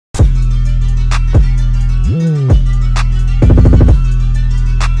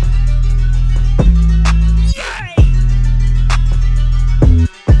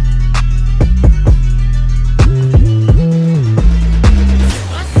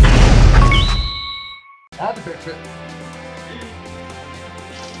had to fix it.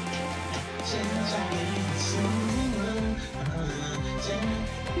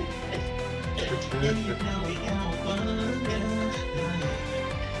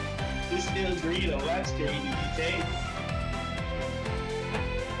 It's still green on my screen, did you take?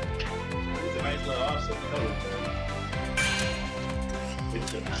 It's a nice little awesome color.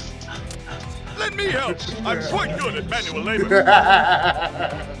 Let me help! I'm quite good at manual labor.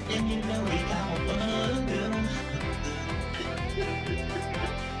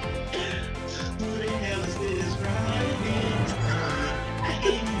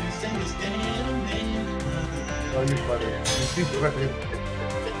 Oh, you're funny. You're funny.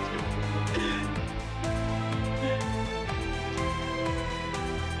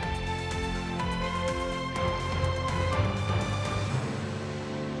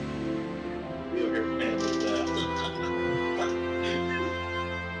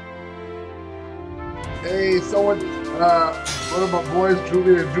 Hey, someone, one of my boys,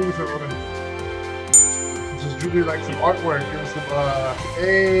 Julie and Drew, just drew me like some artwork. Give us some,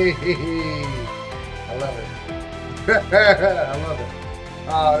 hey, I love it. I love it.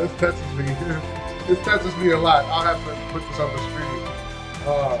 This touches me. This touches me a lot. I'll have to put this on the screen.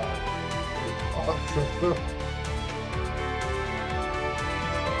 Awesome.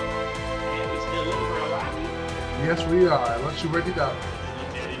 Yes, we are. Once you're ready to.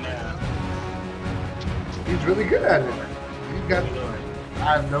 He's really good at it. He's got.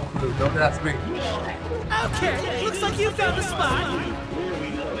 I have no clue. Don't ask me. Okay, looks like you found the spot.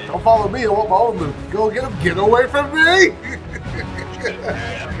 Don't follow me. I want my own loot. Go get him. Get away from me.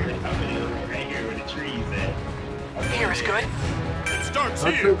 Here is good. It starts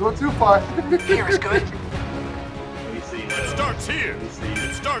here. Go too far. Here is good. It starts here.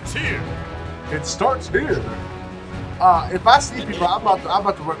 It starts here. It starts here. If I see people, I'm about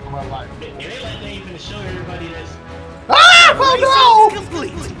to run for my life. Ah! Oh no!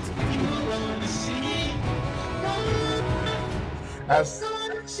 Complete. As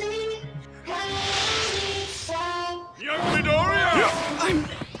Young Midoriya! I'm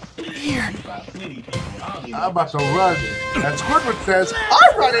here. I'm about to run. And Squidward says,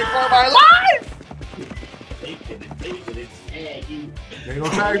 I'm running for my life! They gonna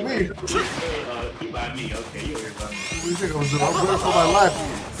tag me. You by me, okay, you heard about me. What do you think I was doing? I'm running for my life.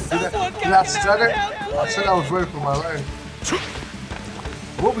 Did I said it? I said I was ready for my life.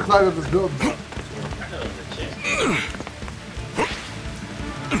 We'll be climbing up this building.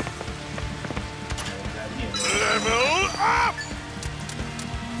 Level up!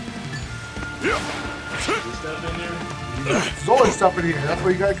 There's always stuff in here. That's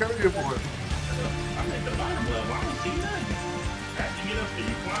what you gotta come in here for. I'm at the bottom level. I don't see nothing. I have to get up there,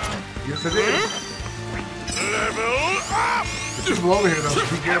 you clown. Yes, I did. Level up! There's people over here, though. Be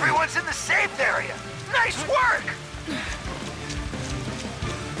careful. Everyone's in the safe area. Nice work.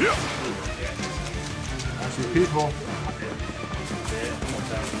 I see people.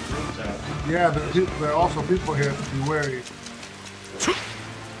 Yeah, there are also people here to be wary.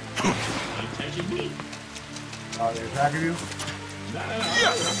 Are they attacking you?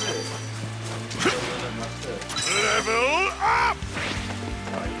 Yes! Level up!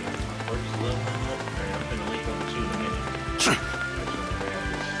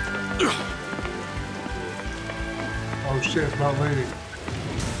 Oh shit, it's my lady.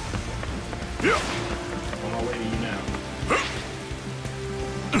 On my way to you now.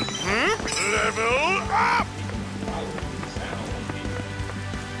 Level up!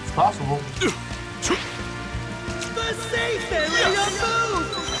 It's possible. The safe area move.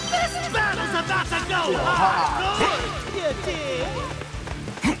 This battle's about to go hard. You dig?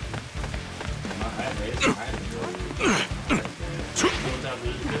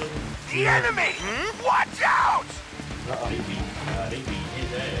 The enemy! Watch out! They beat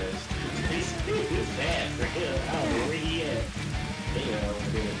his ass. His ass right here. I don't know where he at. They over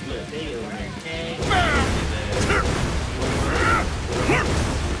there. Look, they over there.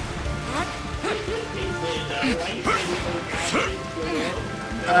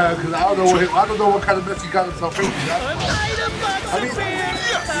 Because I don't know what kind of mess he got himself into.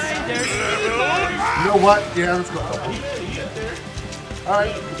 You know what? Yeah, let's go. All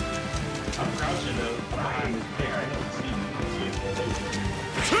right. I'm crouching though. Behind this bear.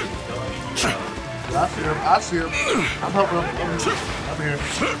 I don't see him. I see him. I'm helping him. I'm here.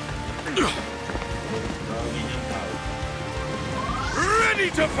 Ready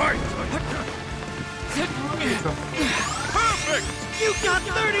to fight! Perfect! You got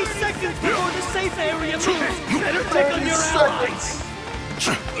 30 seconds before the safe area moves. Better check on your allies.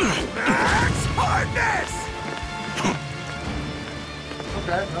 Max hardness!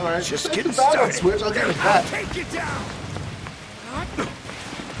 Okay, all right. Just Get getting the battle started. switch. I'll give it that. Take you down.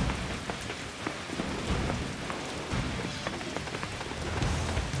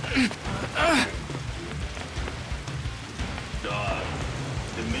 Dog.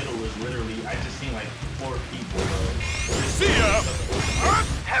 The middle is literally, I just seen like 4 people though. See ya.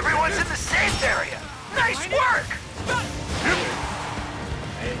 Everyone's in the safe area. Nice work.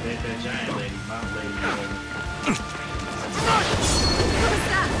 Hey, that giant lady, mountain lady.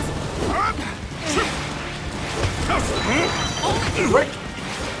 Quick.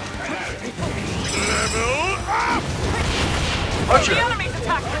 Level up. Punch The her. enemy's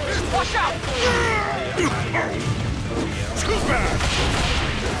attacking. Watch out. Too bad.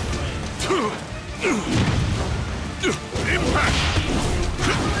 Impact.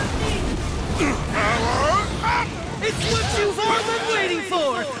 Power up. It's what you've all been waiting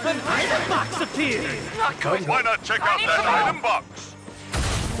for! An item box appeared! Not good. Why not check out that item box?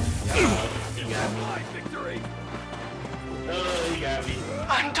 Victory. Oh, he got me.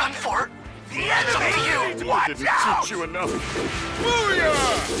 I'm done for. The enemy. Watch Didn't out. teach you enough. Booyah!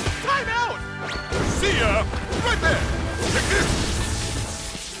 Time out. See ya. Right there. Take this.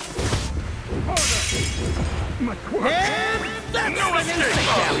 My quirk. And that's No an escape.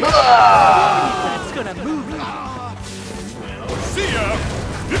 insect Ah! that's gonna move you! See ya.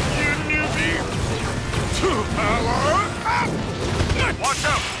 You newbie. Power up. Watch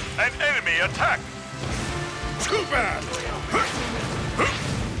out! An enemy attack! Too bad.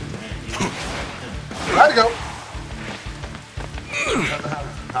 Gotta go.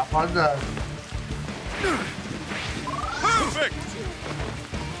 Hop on the. Perfect.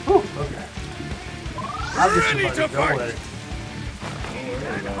 Whew, okay. I'll get Ready somebody. to Don't fight. worry.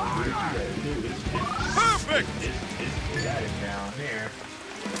 Perfect. It's got it down there.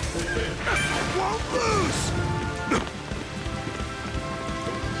 Won't lose.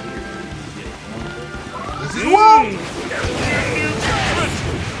 This is one.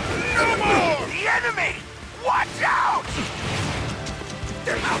 No more. The enemy. Watch out.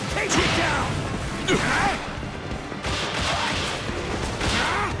 I'll take you down.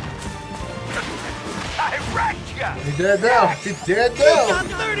 I wrecked ya. He's dead now. He's dead You've got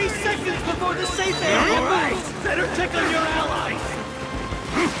now. 30 seconds before the safe area moves! Better check on your allies!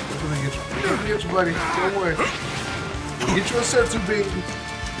 We're gonna get you. We're gonna get you, buddy. Don't worry. We'll get you a sensu beam.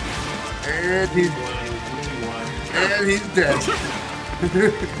 And he's dead.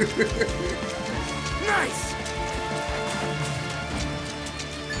 Nice.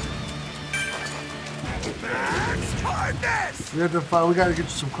 Max hardness. We have to find. We gotta get you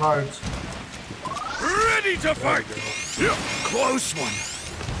some cards. Ready to fight. Yeah, close one.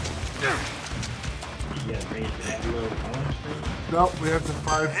 You got made that little orange thing. Nope, we have to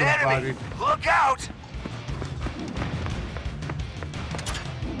find somebody. Enemy. Look out.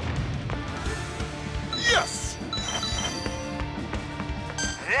 Yes.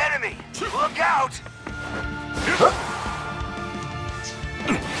 Enemy. Look out.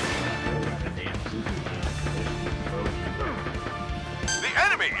 The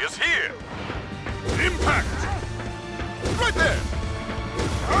enemy is here! Impact. Right there.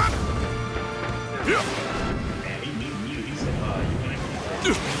 Yeah. Man, he beat you. He said, you want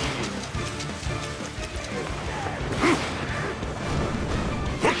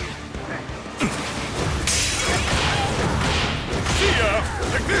See ya.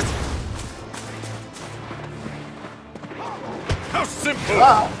 Take this. How simple.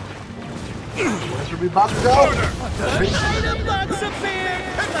 Ah. Where's we about to go? Item box appeared!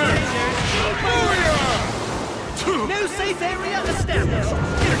 Booyah. New safe area established!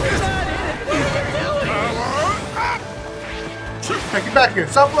 Everybody, what are you doing? Power up. Take it back here.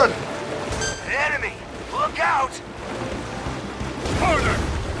 Someone. Enemy. Look out. Harder.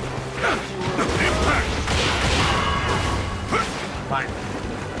 Impact. Fine.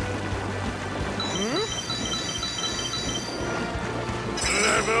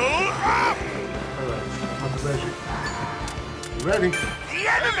 Level up. I'm ready. You ready? The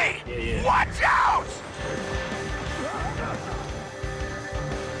enemy. Yeah. Watch out.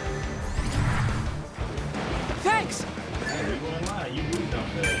 Thanks! You gonna lie? You moved up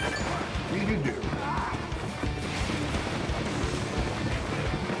there. You do.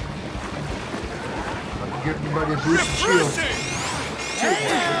 I'm gonna give everybody a boost of shield. Refreshing.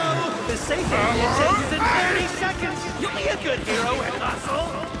 Hello! The safe area changes in 30 seconds! You'll be a good hero and hustle!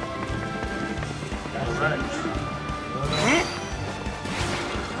 Alright.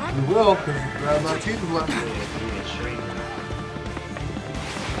 We will, because we're not teams left.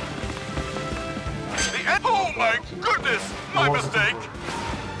 Oh my goodness! My mistake!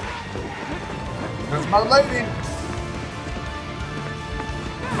 That's my lady.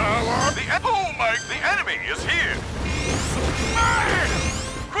 The enemy is here!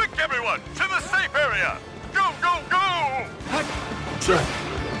 Quick, everyone! To the safe area! Go, go, go!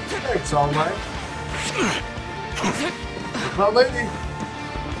 Thanks, ALLMIGHT. My lady.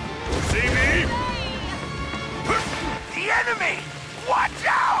 See me? The enemy! Watch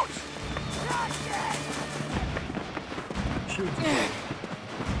out! Shoot.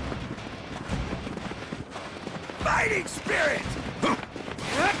 Fighting spirit!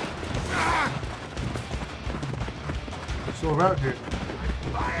 So around here.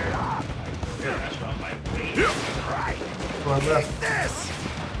 Fire up! Yeah, that's what I'm like. Right! So I left. Take this!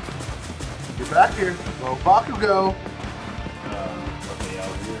 Get back here. Well, Bakugo. Okay,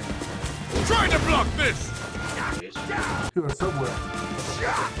 out here. Try to block this! Here somewhere.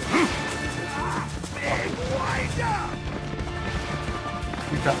 Big wind up!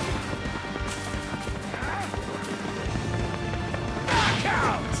 We got it.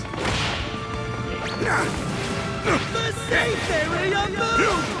 Knockout! The safe area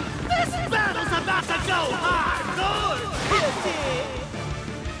move! This battle's about to go hardcore!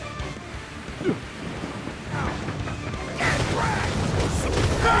 Get wrecked!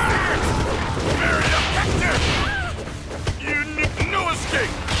 You need no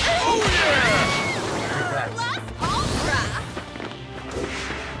escape! Oh yeah!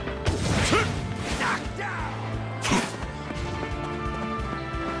 Knocked down!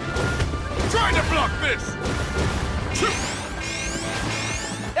 Try to block this!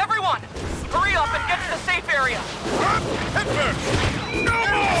 Everyone, hurry up and get to the safe area. Head first! No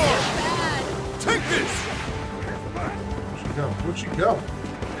more! Take this! Where'd she go?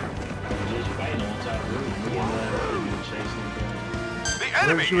 Just fighting on top of it. Me and you chasing them. The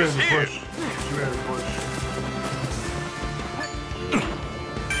enemy She ran is the here! bush. She ran the bush.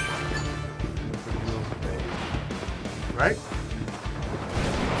 Right?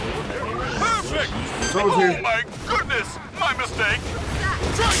 Perfect! So is Oh here. my goodness! My mistake!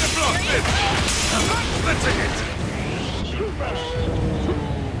 Try to block this! The ticket!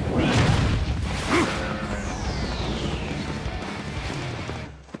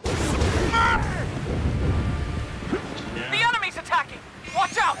 The enemy's attacking.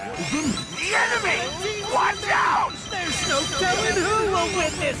 Watch out! The enemy! Watch out! There's no telling who will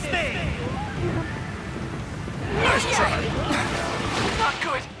win this thing! Nice try! Not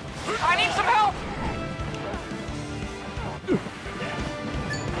good. I need some help.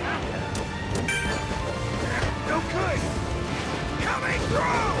 No good! Coming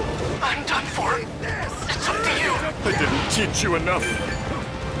through! I'm done for. It's up to you. I didn't teach you enough!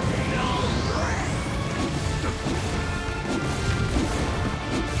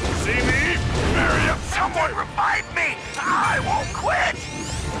 See me? Hurry up! Someone revive me! I won't quit!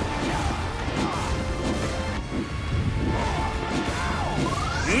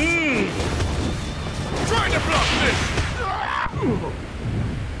 Try to block this!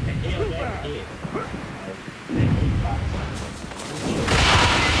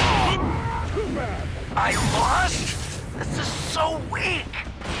 I lost? This is so weak!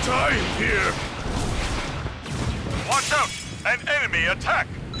 Time here! Watch out! An enemy attack!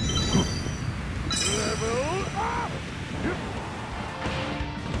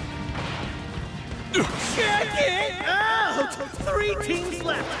 Check it out! 3 teams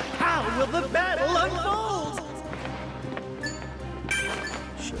left. How will the battle unfold?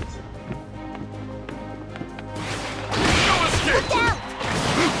 Shit. No escape!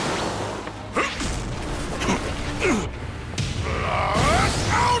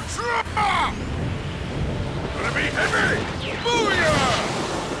 Ultra! Gonna be heavy! Booyah!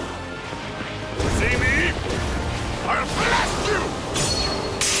 See me? I'll blast you!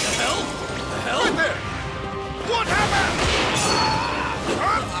 The hell? The hell? Right there! What happened?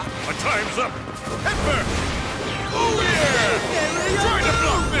 My time's up! Head first! Oh yeah! Try to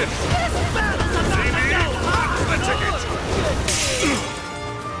block this! See me? That's the ticket!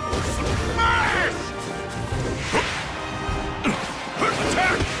 Smash!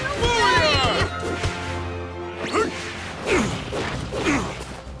 Attack! Booyah!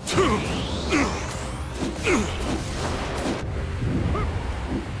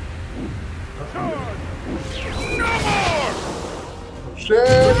 No more!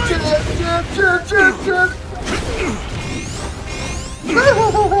 Shit!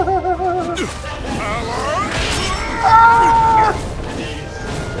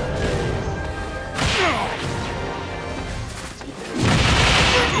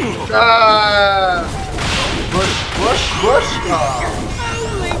 Bush!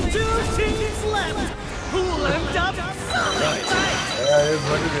 Only 2 teams left. Who'll end up? That is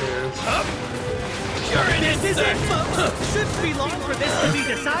what it is. You're in This is it, folks! Shouldn't be long for this to be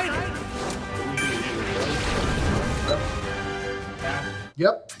decided.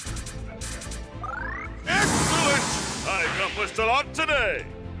 Yep. Excellent! I accomplished a lot today.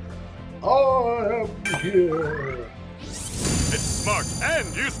 I am here. It's smart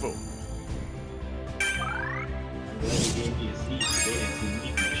and useful.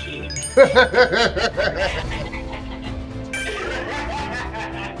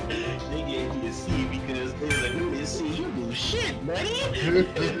 They gave me a C because they was like, who is C? You do shit, buddy.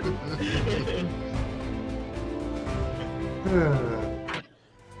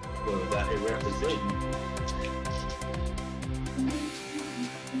 Was out here representing.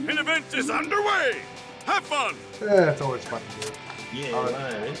 An event is underway. Have fun. Yeah, it's always fun to do. Yeah, All right.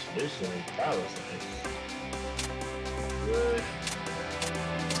 man, there's some power signs. Good.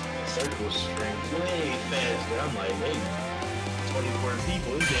 The circle's strength way faster. I'm like, hey, 24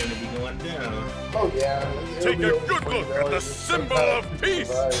 people, it's going to be going down. Oh yeah. Take a good look at the symbol of peace.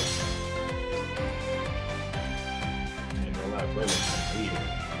 And a lot of brothers here.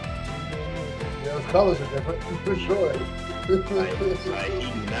 Yeah, those colors are different, for sure. Like,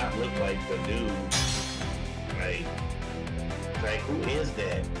 he do not look like the dude. Like, who is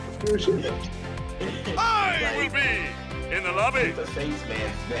that? For sure. I will be in the lobby. The face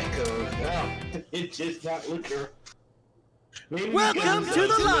mask that comes out. It just not looking. Welcome to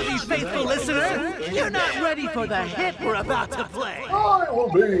the lobby, faithful listener! You're not ready for the hit we're about to play! I will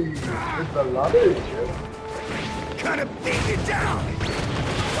be in the lobby. Gonna beat you down!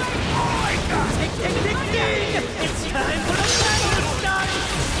 Tick, tick, tick, ding! It's time for the battle to start!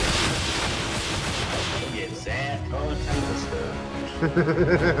 I'm getting sad, all kinds of stuff.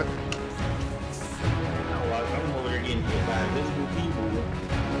 I'm over here getting hit by invisible people.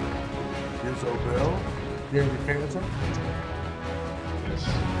 You're so Bill. You're your phantom.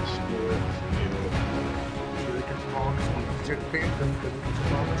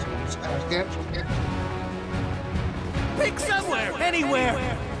 That's good. Pick somewhere, anywhere!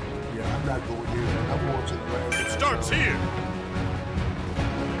 Yeah, I'm not going here. I'm going to the land. It starts here.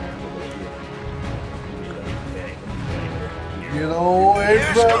 You know,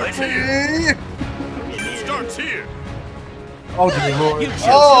 it's starts me. It starts here. Oh, dear Lord. You chose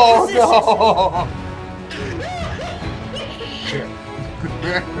Oh, your no.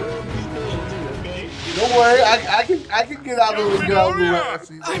 Don't worry, I can get out of the way. Don't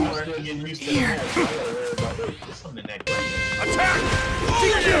worry. Attack!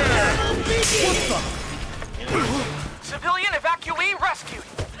 Civilian evacuee rescued.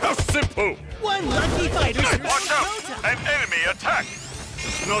 How simple! One lucky fighter! Watch out! An enemy attack!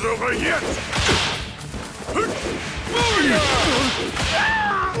 It's not over yet!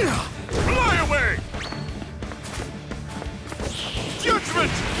 Fly away!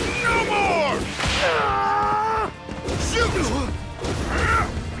 Judgment! No more! Shoot!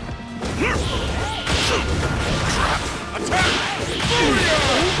 Trap! Attack!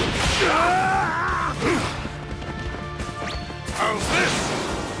 How's this?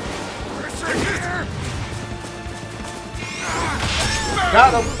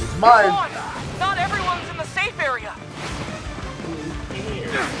 Got him. It's mine. Come on. Not everyone's in the safe area.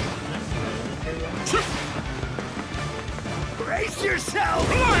 Brace yourself!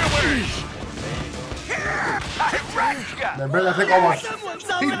 Fly away! Now, better take all my. Someone's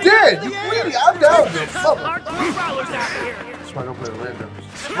He already did. in You the air. really? I'm down there. Hardcore prowlers out here! That's why I don't play random.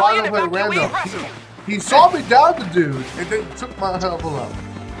 That's why I Civilian don't play evacuee random. rescued. He saw me down the dude and then took my level up.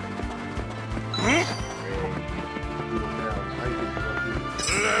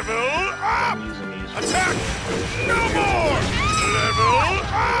 Level up! Attack! No more! Level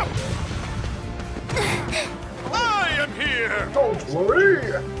up! I am here! Don't worry.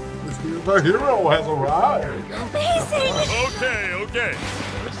 This means the hero has arrived. Okay.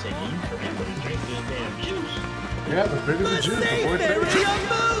 Yeah, the bigger the juice, the Safe more it's area better.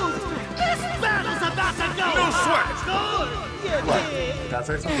 moved! This battle's about to go! No sweat. Good! You did! Can I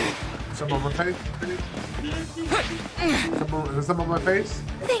say something? Some on my face? Is there some on my face?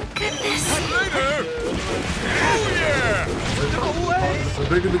 Thank goodness. Later! Oh yeah! No way! The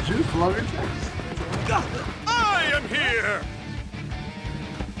bigger the juice, the longer it takes. I am here!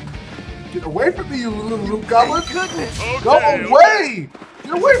 Get away from me, you little goblin! Goodness! Okay, Go away!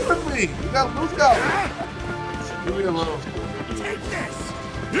 Get away from me! You got loose goblin! Leave me alone. Take this!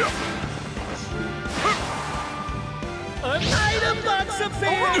 Yeah. An item box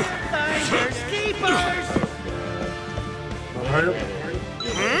appeared! Finders keepers! Hurry up.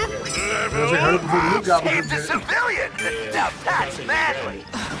 Level Hurry up before the new goblin Saved a gets it. civilian! Now that's manly!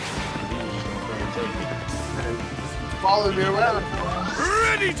 Following me around.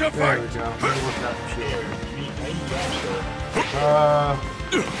 Ready to There fight! we go. Let me look at the shit.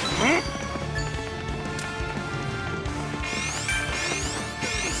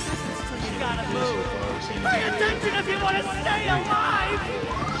 You gotta move. Pay attention if you want to stay alive!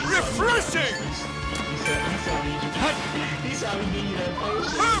 Refreshing! He saw me give you that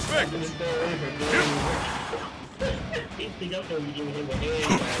potion. Perfect! He think I'm gonna be giving him a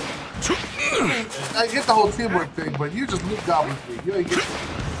head. I get the whole teamwork thing, but you just loot goblins me. You ain't get.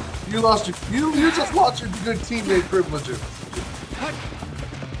 You lost your. You just lost your good teammate privileges. Oh,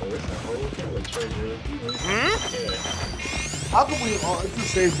 it's a whole village right here. How come we all? It's the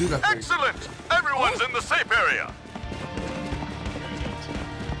same dude. I think. Excellent! Everyone's in the safe area!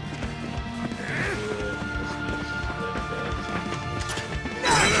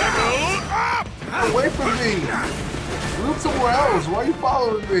 Level up! Away from me! Loot somewhere else. Why are you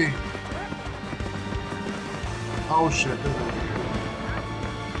following me? Oh shit!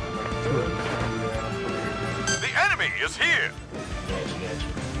 The enemy is here!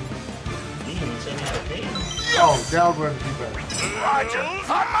 Oh, down run to be better. Roger,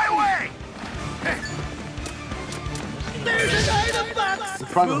 on my way! There's an item box! In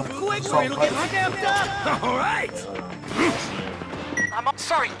front of Move him. quick Assault or it'll get rifle. snapped up! Alright!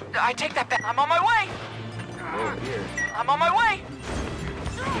 Sorry, I take that back. I'm on my way. I'm on my way.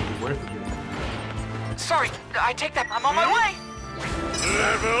 Away from me. Sorry, I take that. I'm on my way.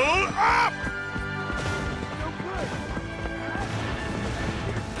 Level up!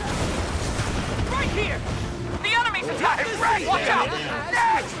 Right here. The enemy's attacking. Right. Watch out.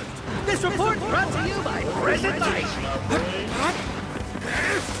 Next. This report brought to you by Present Light!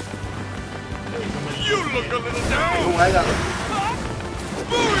 You look a little down! Oh, I got it.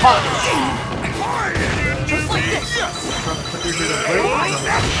 Just like this!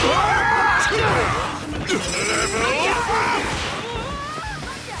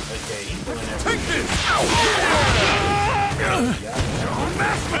 Take this!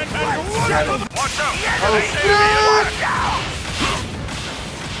 Watch out! Oh shit!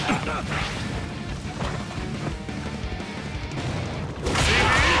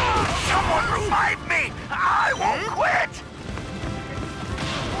 Someone revive me! I won't quit!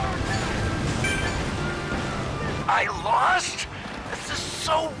 I lost? This is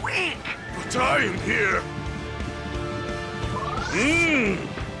so weak! But I am here!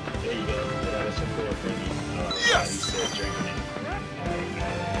 There you go. That is support for me. Yes! He said drinking it.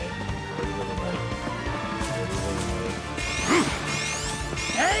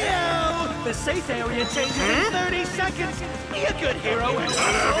 Heyo! The safe area changes in 30 seconds! Be a good hero and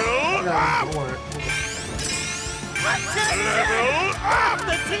Level Yeah, up! don't worry. Level up!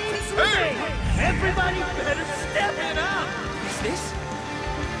 the team's winning! Everybody better step it up! Is this?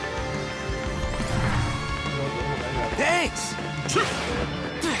 Thanks!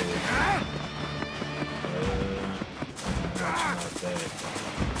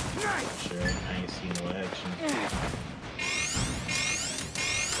 Sure, I ain't seen no action.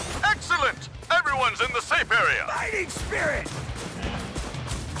 Excellent! Everyone's in the safe area! Fighting spirit!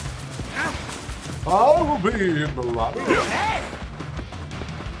 I will be in the lobby.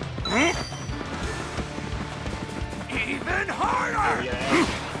 Even harder!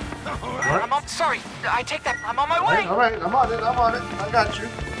 I'm on. Sorry, I take that. I'm on my way. All right, I'm on it. I'm on it. I got you.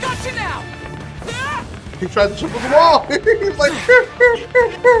 Gotcha now. He tried to jump on the wall. He's like.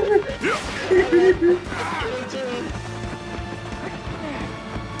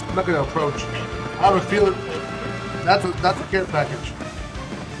 I'm not gonna approach. I have a feeling that's a care package.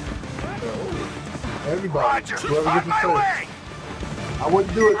 Everybody, Roger, whoever on gets the my first. way! I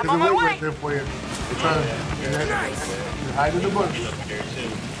wouldn't do it I'm because on they're my waiting way. right there for you. They're trying to hide in the bush. Up there too.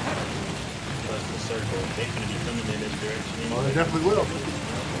 Plus the circle. They're gonna be coming in this direction. Oh, they definitely will.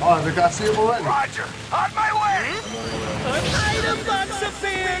 Oh, I think I see him already. Roger, on my way! An item box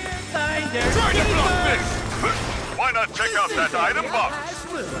appeared! Finder! Try to block this! Why not check out that item box?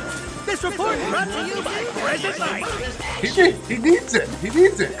 This report brought to you by Present Light! He needs it. He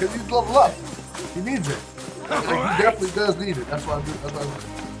needs it because he's level up. He needs it. Like, he definitely does need it. That's why I'm doing. That's why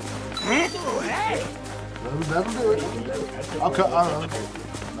Hey! let him do it. I'll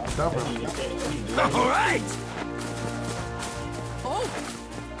cover him. Alright!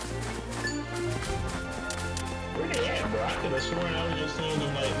 Where they at, bro? I could have sworn I was just seeing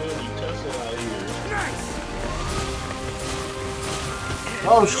them like really tussle out here.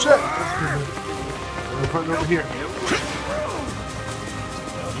 Oh shit! That's good. We're putting it over here.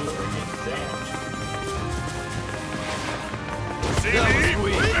 See me?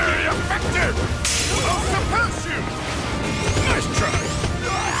 Very effective! I'll surpass you! Nice try!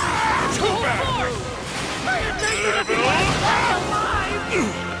 Too bad! Level up!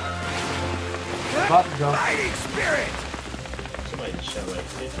 about to go. Fighting spirit! Somebody just shot like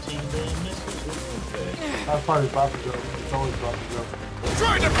 15 million missiles. What was that? That's probably about to go. It's always about to go.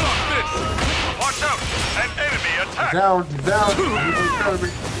 Try to block this! Watch out! An enemy attack! Down, down. He's coming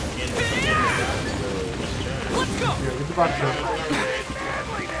me. Let's go! Yeah, it's about to go.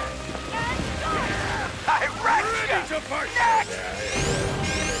 I wrecked Ready you! to fight! Next!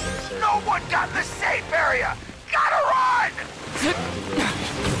 No one got in the safe area! Gotta run!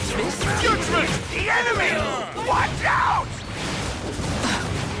 Judgment! The enemy! Watch out!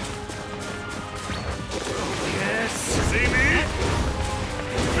 Yes! See me?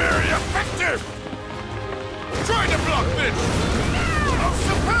 Very effective! Try to block this! I'll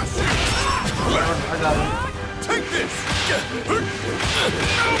surpass you! I got it. Take this!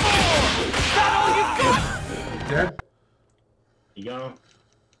 No more! That all you got? Dead? He gone?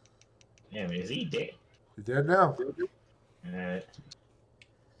 Damn, is he dead? He's dead now. Alright.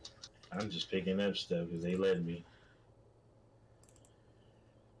 I'm just picking up stuff because they let me.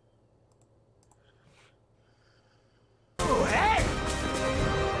 Oh, hey!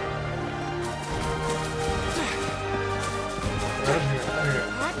 Right here, right here.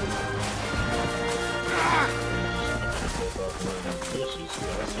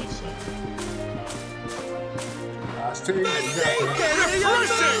 Last team, you got this.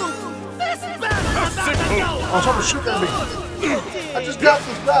 This battle's about to go Oh, someone shoot at me. I just got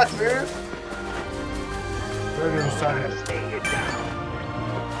this back, man. Very excited.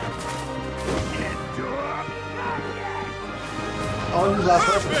 Oh, you last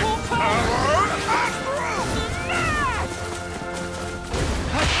weapon.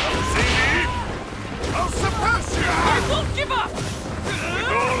 See me? I'll surpass you! I won't give up! With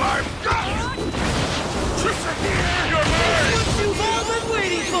all I've got! You're mine! What you've all been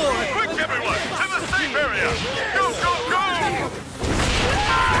waiting for! Quick, everyone! To the safe area! Go, go, go!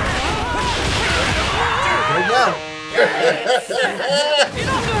 Right now.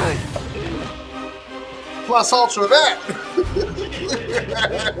 Plus ultra that.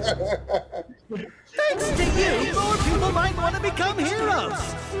 Thanks to you, more people might want to become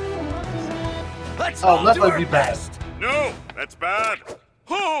heroes! Let's Oh, all that do might our be bad. best! No, that's bad.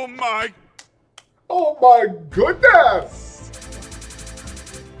 Oh my! Oh my goodness!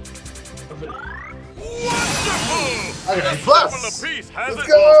 Wonderful! I got a This plus. level of peace Let's hasn't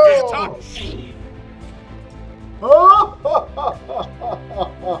go. lost its touch.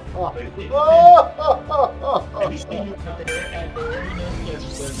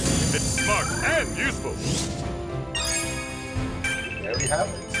 It's smart and useful. There we have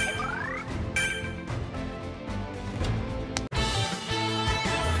it.